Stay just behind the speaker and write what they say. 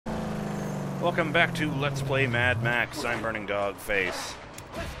Welcome back to Let's Play Mad Max. I'm BurningDogFace.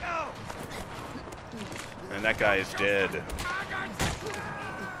 Let's go! And that guy is dead.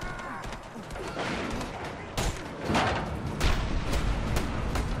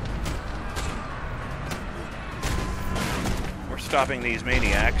 We're stopping these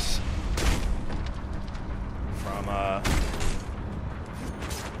maniacs from,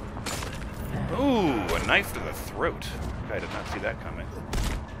 Ooh, a knife to the throat. I did not see that coming.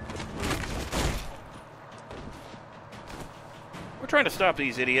 We're trying to stop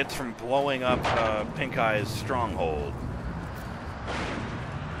these idiots from blowing up Pink Eye's Stronghold.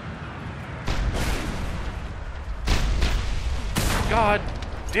 God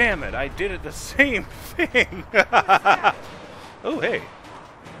damn it, I did it the same thing! Oh, hey.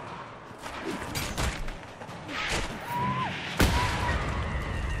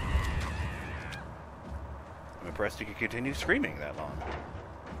 I'm impressed you could continue screaming that long.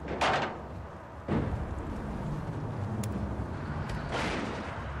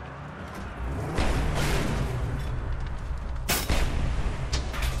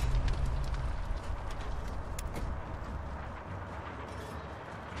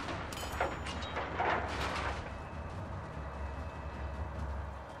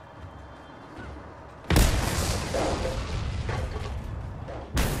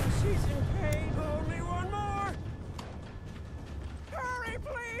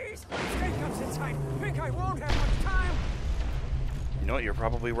 You know what, you're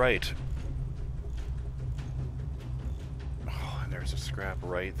probably right. Oh, and there's a scrap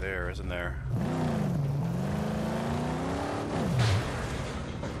right there, isn't there?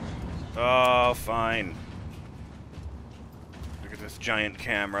 Oh, fine. Look at this giant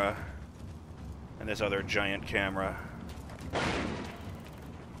camera. And this other giant camera.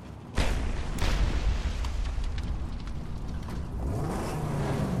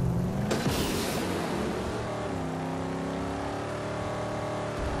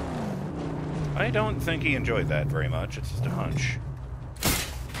 I don't think he enjoyed that very much. It's just a hunch.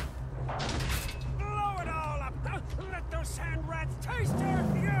 Blow it all up! Let those sand rats taste their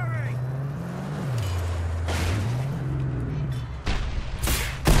fury!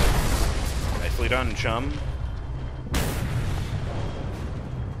 Nicely done, chum.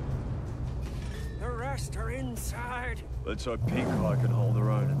 The rest are inside. Let's hope Pink Eye can hold her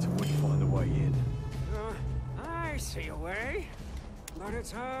own until we find a way in. I see a way. But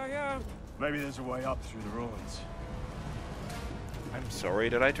it's Maybe there's a way up through the ruins. I'm sorry,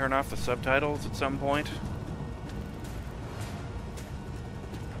 did I turn off the subtitles at some point?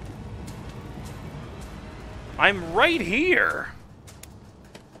 I'm right here!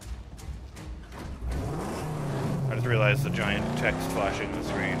 I just realized the giant text flashing on the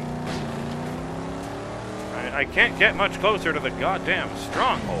screen. I can't get much closer to the goddamn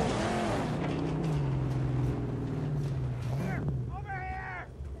Stronghold.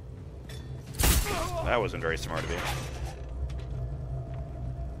 That wasn't very smart of you.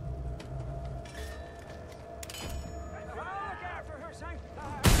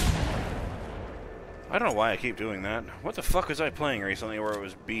 I don't know why I keep doing that. What the fuck was I playing recently where it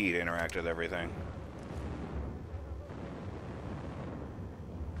was B to interact with everything?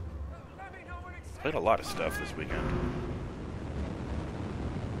 Played a lot of stuff this weekend.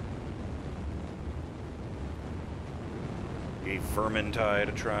 Gave Vermintide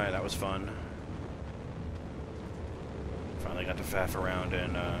a try, that was fun. Finally got to faff around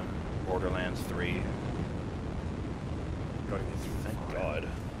in Borderlands 3. Thank God.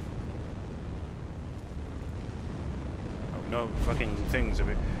 Oh, no fucking things.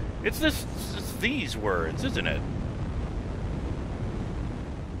 It's these words, isn't it?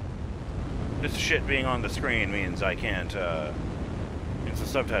 This shit being on the screen means I can't, means the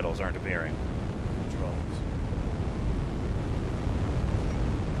subtitles aren't appearing.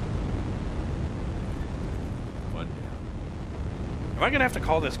 Am I gonna have to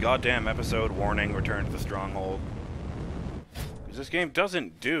call this goddamn episode Warning, Return to the Stronghold? Because this game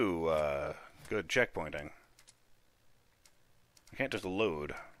doesn't do, good checkpointing. I can't just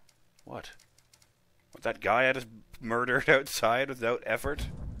load. What? What, that guy I just murdered outside without effort?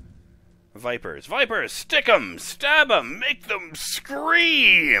 Vipers. Vipers! Stick 'em! Stab 'em! Make them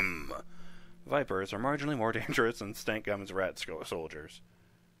scream! Vipers are marginally more dangerous than Stank Gum's rat soldiers.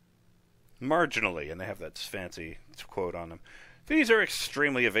 Marginally, and they have that fancy quote on them. These are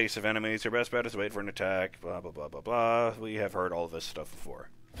extremely evasive enemies. Your best bet is to wait for an attack. Blah, blah, blah, blah, blah. We have heard all this stuff before.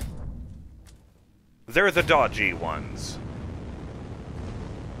 They're the dodgy ones.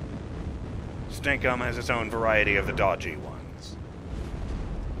 Stank Gum has its own variety of the dodgy ones.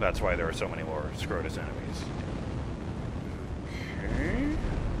 That's why there are so many more Scrotus enemies. Okay.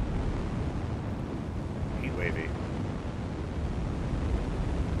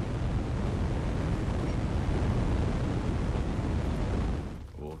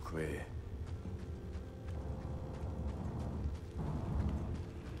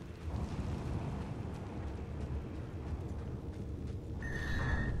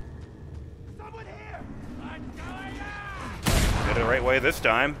 right way this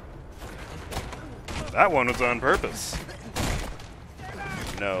time. That one was on purpose.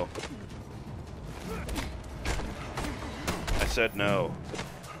 No. I said no.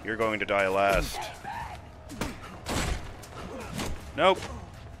 You're going to die last. Nope.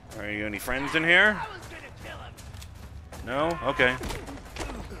 Are you any friends in here? No? Okay.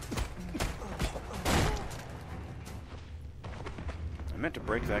 I meant to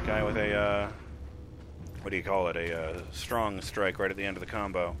break that guy with a, what do you call it? A strong strike right at the end of the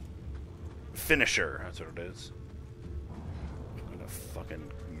combo. Finisher, that's what it is. I'm gonna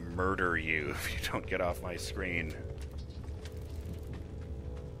fucking murder you if you don't get off my screen.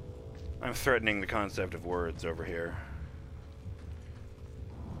 I'm threatening the concept of words over here.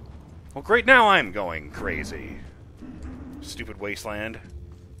 Well, great, now I'm going crazy. Stupid wasteland.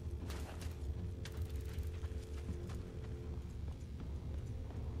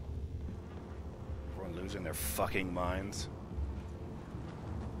 Everyone losing their fucking minds.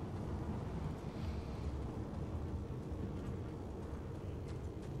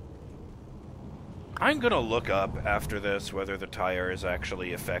 I'm gonna look up after this whether the tires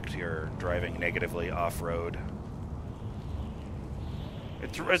actually affect your driving negatively off-road.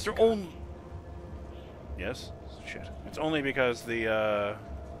 It's only... Yes? Shit. It's only because the, yeah,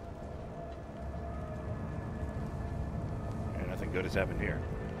 nothing good has happened here.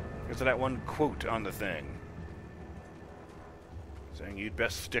 Because of that one quote on the thing. Saying you'd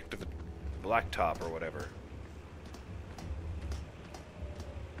best stick to the blacktop or whatever.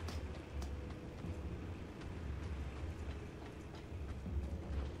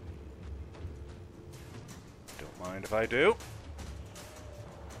 Don't mind if I do.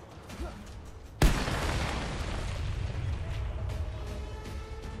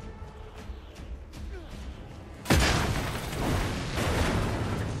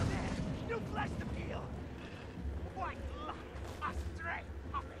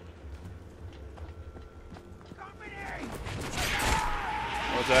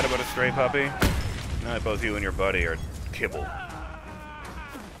 What's that about a stray puppy? No, both you and your buddy are kibble.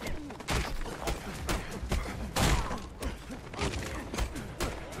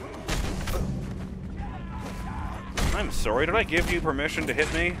 I'm sorry, did I give you permission to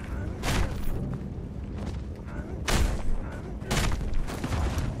hit me?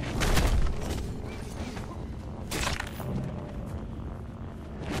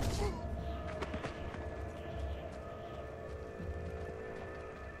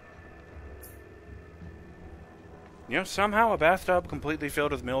 You know, somehow a bathtub completely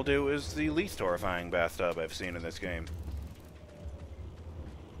filled with mildew is the least horrifying bathtub I've seen in this game.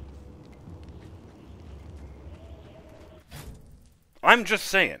 I'm just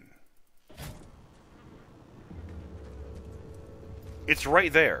saying. It's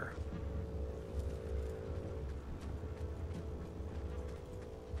right there.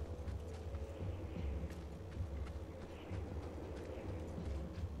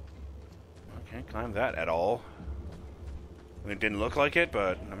 I can't climb that at all. I mean, it didn't look like it,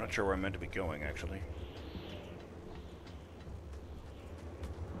 but I'm not sure where I'm meant to be going, actually.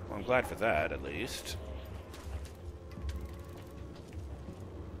 Well, I'm glad for that, at least.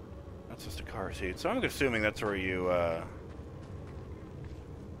 That's just a car seat, so I'm assuming that's where you,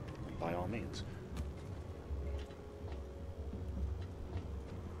 by all means.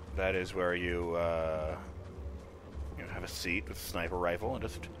 That is where you know, have a seat with a sniper rifle and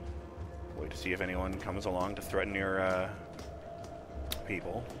just wait to see if anyone comes along to threaten your,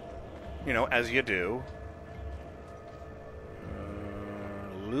 people. You know, as you do.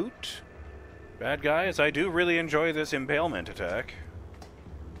 Loot? Bad guys, I do really enjoy this impalement attack.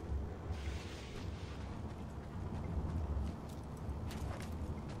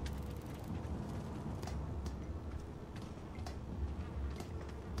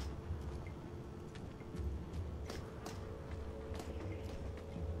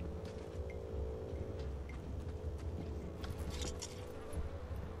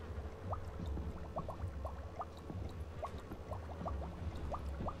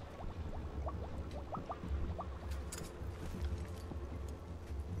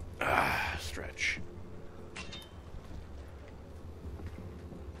 Stretch.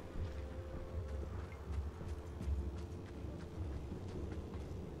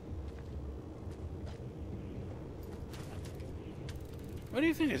 What do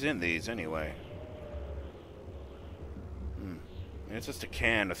you think is in these, anyway? It's just a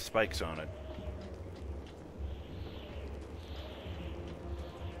can with spikes on it.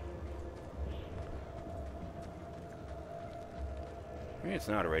 Maybe it's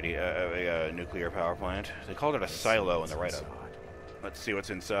not a nuclear power plant. They called it a silo in the write-up. Let's see what's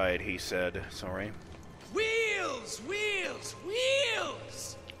inside, he said. Sorry. We'll Wheels!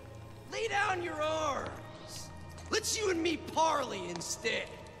 Wheels! Lay down your arms. Let's you and me parley instead.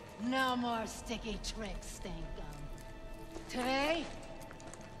 No more sticky tricks, Stank Gum. Today,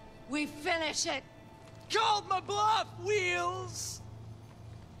 we finish it. Called my bluff, Wheels!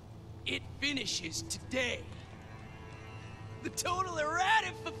 It finishes today. The total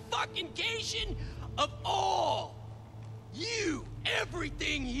erratification of all. You,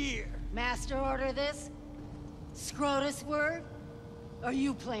 everything here. Master order this? Scrotus word? Or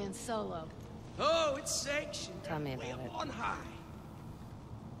you playing solo? Oh, it's sanctioned. Tell me Way about up it. on high.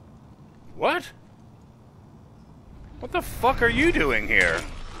 What? What the fuck are you doing here?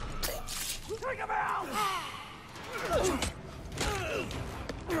 Take him out!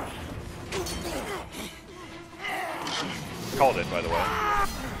 Called it, by the way.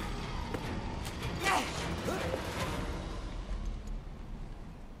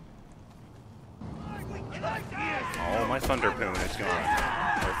 Oh, my Thunder Poon is gone.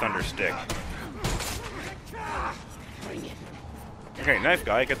 Or Thunder Stick. Okay, knife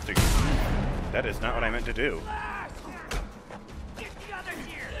guy gets to... That is not what I meant to do.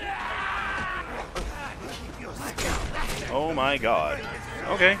 Oh my god.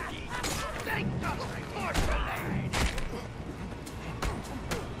 Okay.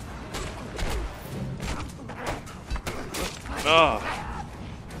 Ugh.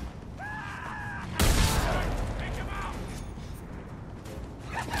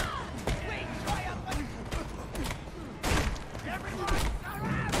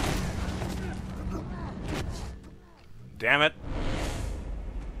 Damn it.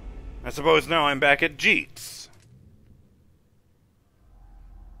 I suppose now I'm back at Jeets.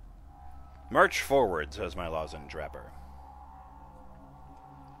 March forward, says my lozenge wrapper.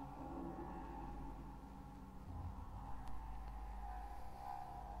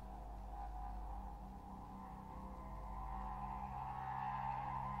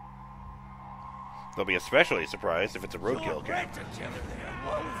 They'll be especially surprised if it's a roadkill game.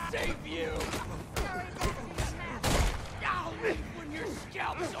 Won't save you. I'll leave when your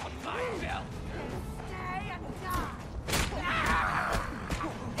scalp's on my belt. Stay and die.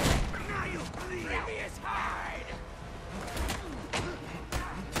 Now you bleed. Give me his hide.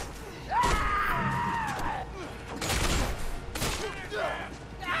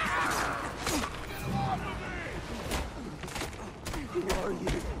 Who are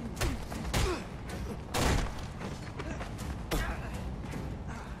you?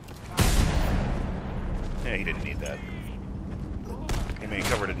 Yeah, he didn't need that. I mean, he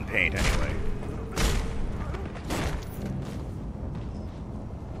covered it in paint anyway.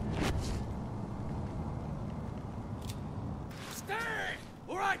 Stand,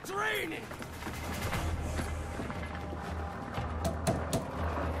 or I drain it.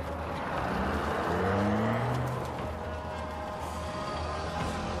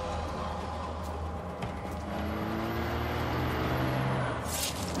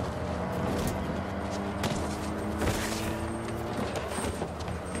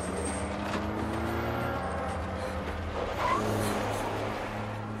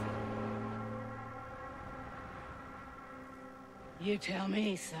 You tell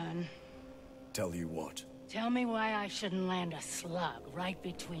me, son. Tell you what? Tell me why I shouldn't land a slug right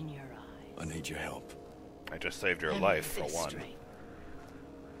between your eyes. I need your help. I just saved your Let me life, get for this one. straight.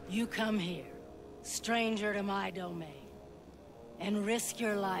 You come here, stranger to my domain, and risk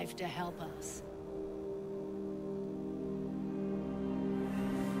your life to help us.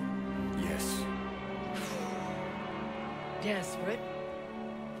 Yes. Desperate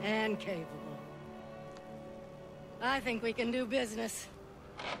and capable. I think we can do business.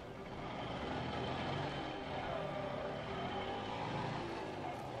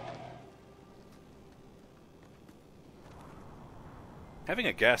 Having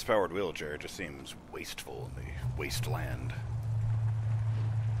a gas-powered wheelchair just seems wasteful in the wasteland.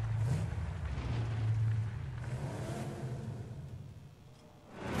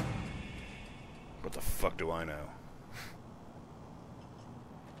 What the fuck do I know?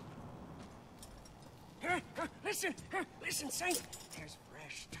 Listen, Saint. There's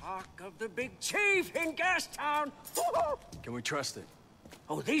fresh talk of the big chief in Gastown. Can we trust it?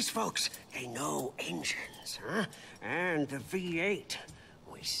 Oh, these folks, they know engines, huh? And the V8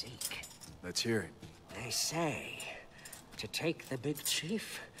 we seek. Let's hear it. They say, to take the big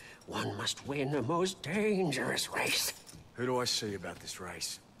chief, one must win a most dangerous race. Who do I see about this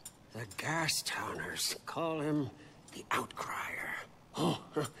race? The Gastowners call him the Outcrier. Oh,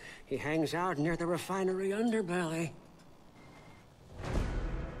 he hangs out near the refinery underbelly.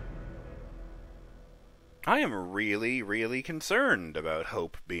 I am really, really concerned about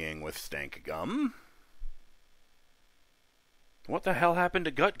Hope being with Stank Gum. What the hell happened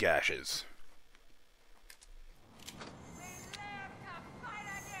to gut gashes?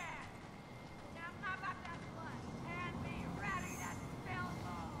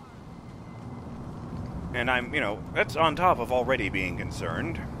 And I'm, that's on top of already being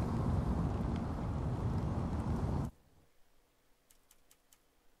concerned.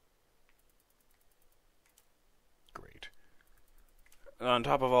 Great. On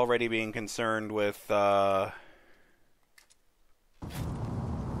top of already being concerned with, well,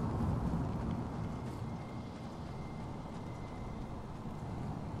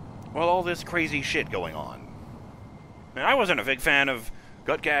 all this crazy shit going on. And I wasn't a big fan of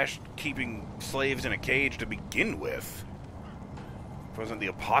Gutgash keeping slaves in a cage to begin with. It wasn't the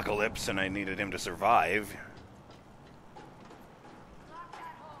apocalypse and I needed him to survive.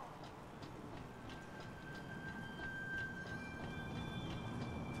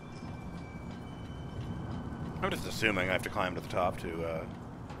 I'm just assuming I have to climb to the top to,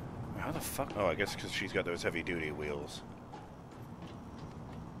 how the fuck? Oh, I guess because she's got those heavy-duty wheels.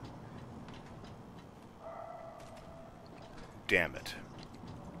 Damn it.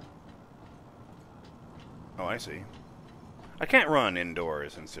 Oh, I see. I can't run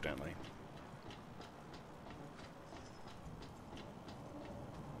indoors, incidentally.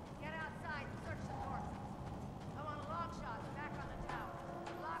 Get outside and search the corpses. I want long shots back on the tower.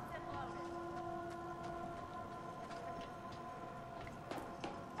 Locked and loaded.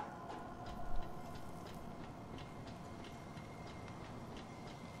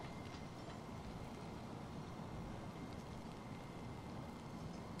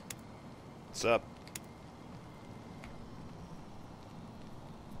 What's up?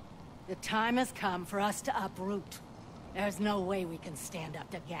 The time has come for us to uproot. There's no way we can stand up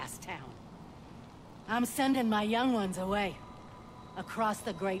to Gastown. I'm sending my young ones away. Across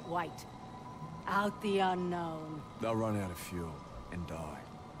the Great White. Out the unknown. They'll run out of fuel and die.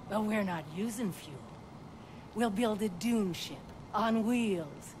 But we're not using fuel. We'll build a dune ship, on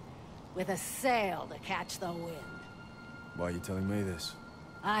wheels, with a sail to catch the wind. Why are you telling me this?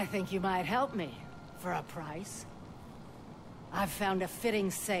 I think you might help me, for a price. I've found a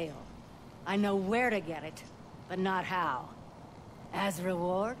fitting sail. I know where to get it, but not how. As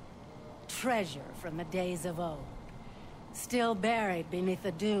reward, treasure from the days of old. Still buried beneath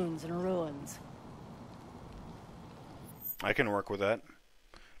the dunes and ruins. I can work with that.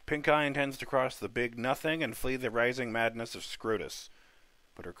 Pink Eye intends to cross the Big Nothing and flee the rising madness of Scrotus.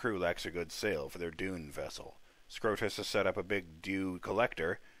 But her crew lacks a good sail for their dune vessel. Scrotus has set up a big dew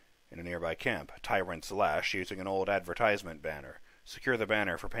collector in a nearby camp, Tyrant's Lash, using an old advertisement banner. Secure the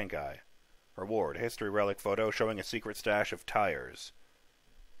banner for Pink Eye. Reward, history relic photo showing a secret stash of tires.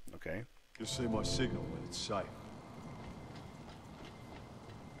 Okay. You'll see my signal when it's safe.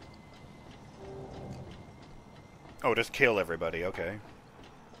 Oh, just kill everybody, okay.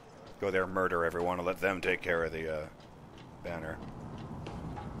 Go there, murder everyone, and let them take care of the, banner.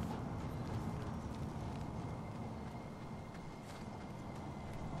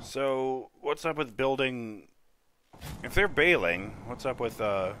 So, what's up with building... If they're bailing, what's up with,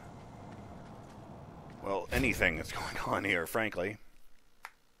 well, anything that's going on here, frankly.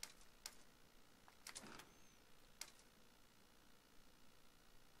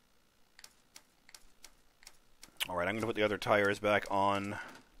 Alright, I'm going to put the other tires back on,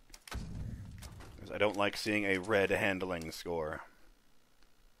 because I don't like seeing a red handling score.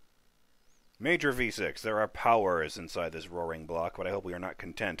 Major V6, there are powers inside this roaring block, but I hope we are not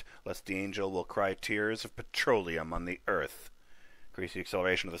content, lest the angel will cry tears of petroleum on the earth. Increase the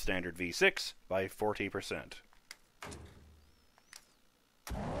acceleration of the standard V6 by 40%.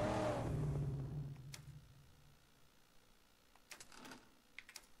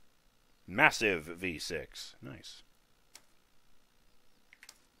 Massive V6. Nice.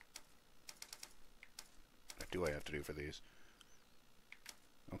 What do I have to do for these?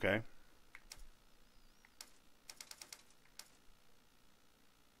 Okay.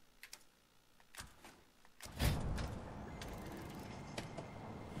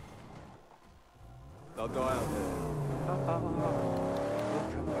 They'll die out there.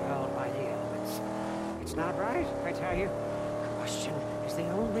 We're compelled by the elements. It's not right, I tell you. Combustion is the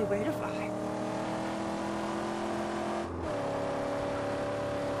only way to fly.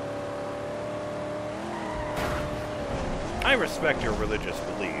 I respect your religious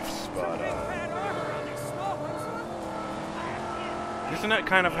beliefs, but, isn't that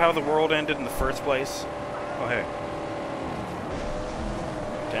kind of how the world ended in the first place? Oh, hey.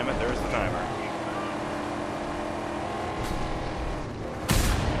 Damn it, there's the timer.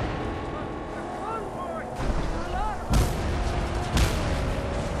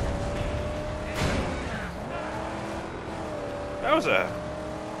 That was a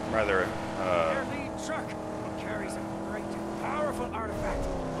rather, Their lead truck. It carries a great, powerful artifact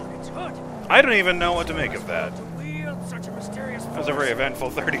on its hood. I don't even know what to make of that. To wield such a mysterious That was a very eventful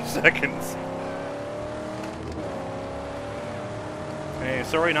 30 seconds. Hey,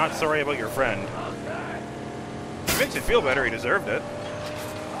 sorry, not sorry about your friend. It makes you feel better, he deserved it.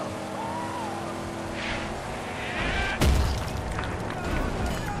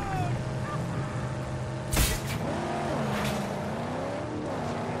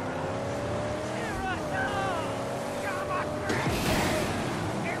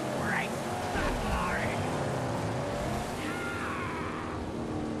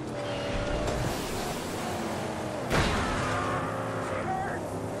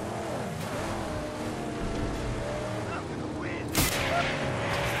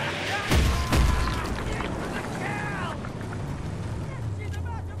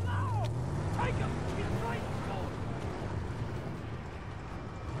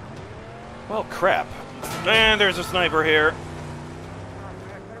 Well, crap. And there's a sniper here.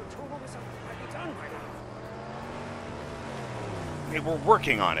 Hey, we're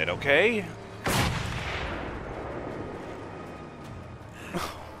working on it, okay?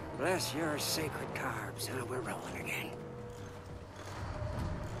 Bless your sacred carbs. We're rolling again.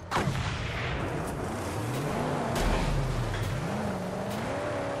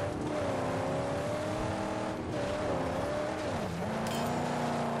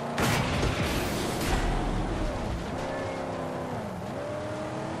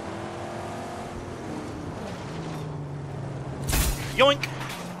 Yoink!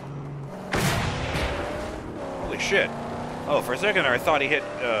 Holy shit. Oh, for a second I thought he hit,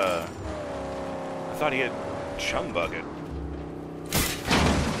 Chum Bucket.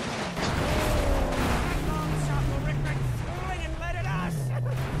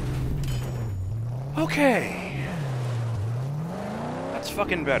 Okay. That's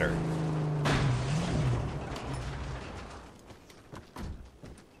fucking better.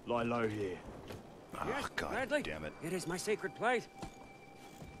 Lie low here. Oh, Yes, god gladly. damn it. It is my sacred plate.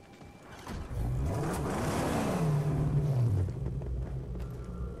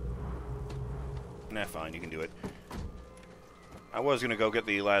 Nah, fine, you can do it. I was gonna go get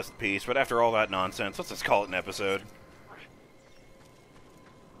the last piece, but after all that nonsense, let's just call it an episode.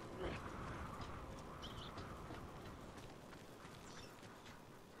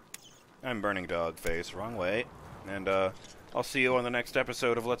 I'm BurningDogFace, wrong way. And, I'll see you on the next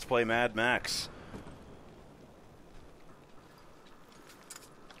episode of Let's Play Mad Max.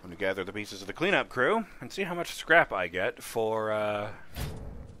 I'm gonna gather the pieces of the cleanup crew and see how much scrap I get for,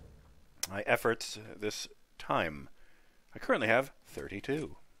 my efforts this time. I currently have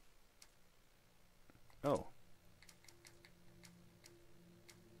 32. Oh.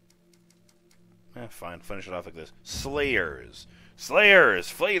 Fine, finish it off like this. Slayers! Slayers!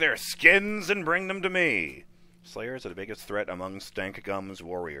 Flay their skins and bring them to me! Slayers are the biggest threat among Stank Gum's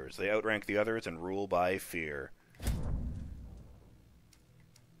warriors. They outrank the others and rule by fear.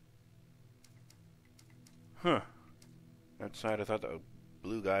 Huh. Outside I thought the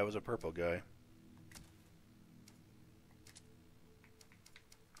blue guy was a purple guy.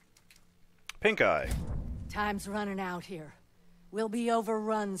 Pink eye. Time's running out here. We'll be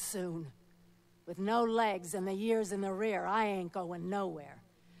overrun soon. With no legs and the years in the rear, I ain't going nowhere.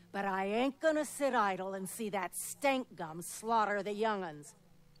 But I ain't gonna sit idle and see that Stank Gum slaughter the young'uns.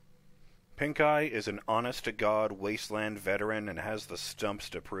 Pink eye is an honest-to-God wasteland veteran and has the stumps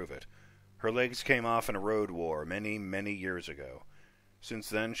to prove it. Her legs came off in a road war many, many years ago. Since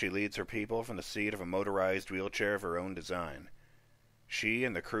then, she leads her people from the seat of a motorized wheelchair of her own design. She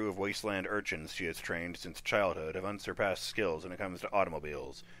and the crew of wasteland urchins she has trained since childhood have unsurpassed skills when it comes to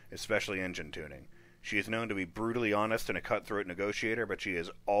automobiles, especially engine tuning. She is known to be brutally honest and a cutthroat negotiator, but she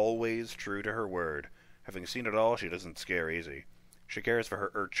is always true to her word. Having seen it all, she doesn't scare easy. She cares for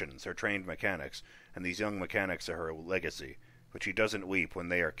her urchins, her trained mechanics, and these young mechanics are her legacy, but she doesn't weep when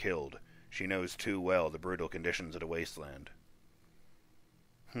they are killed. She knows too well the brutal conditions of the wasteland.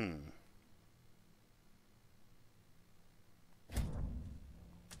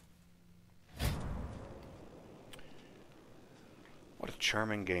 What a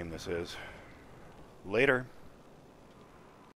charming game this is. Later.